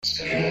Big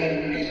slab.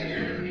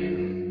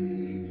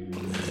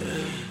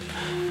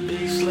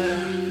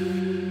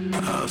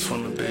 I was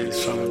from the big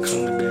song,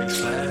 come the big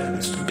slab.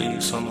 It's the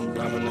beats on the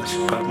block, now she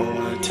poppin'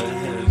 white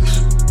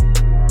tags.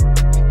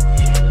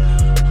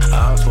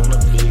 I was from the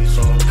big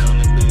song, come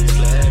the big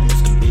slab.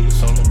 It's the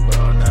beats on the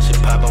block, now she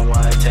poppin'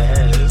 white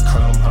tags.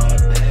 Chrome hard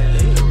bag,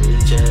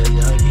 rich ass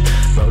youngie.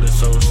 Bro, this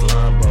so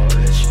slime ball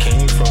that she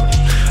came from me.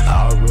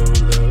 I roll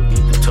up,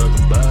 get to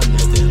talking about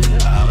nothing.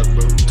 I was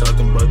broke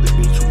talking about the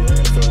bitch who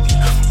went fucking.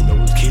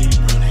 Nose keep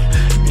running,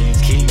 beans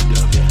keep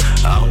ducking.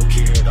 I don't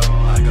care at all,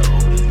 I got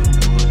all the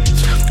new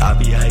ones. I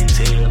be high as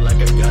hell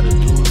like I gotta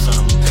do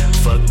something.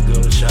 Fuck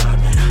go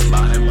shopping,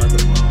 buy him out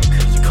the mall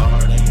cause the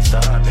car ain't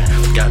stopping.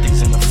 Got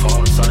these in the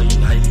fall, so you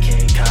know you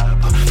can't cop.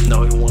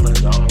 No, you want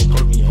it all,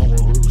 put me on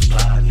who's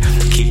plotting.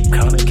 Keep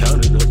counting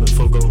up and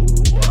fuck who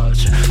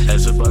watching.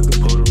 As if I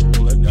could put a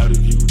rule, I got a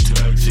view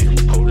taxi.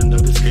 Pulled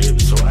another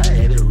script, so I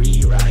had to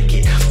rewrite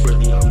it.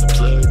 Really on the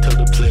plug, till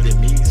the plug at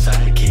me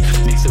sidekick.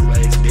 Mix the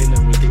rice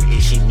dinner with the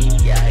itchy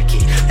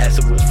miyake.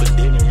 Asked her what's for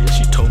dinner, and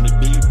she told me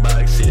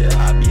beatbox. Yeah,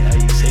 I be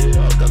high as hell,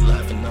 off the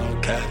life and all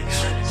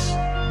caddies.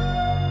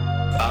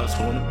 I was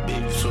on the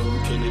big so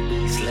kill the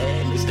big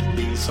slab. It's the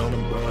beats on the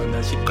broad,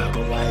 now she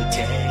poppin' white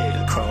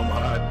tag. Chrome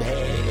hard bag,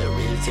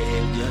 rich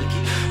ass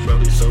junkie. Bro,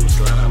 this so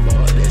slime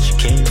ball that she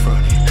came from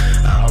it.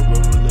 I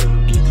roll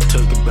up, get to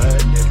talking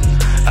about nothing.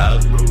 I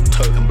was broke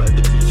talking about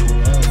the bitch who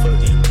I'm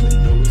fucking. The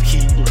nose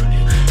keep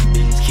running,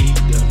 bitch keep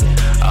dumping.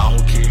 I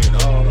don't care at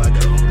all, I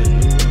got all the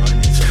new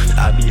runnings.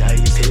 I be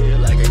high as hell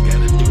like I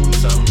gotta do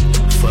something.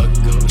 Fuck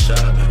go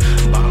shopping,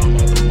 buy them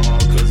on the mall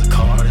cause the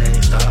car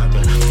ain't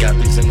stopping. Got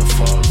these in the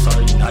fall, so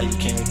you know you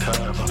can't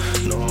cover.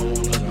 No, I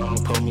want it all,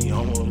 put me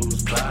on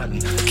who's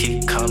plotting.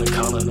 Keep counting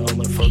on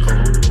the fucker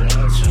who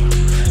watching.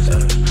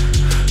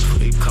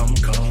 Keep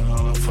calling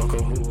on the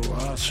fucker who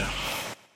watching.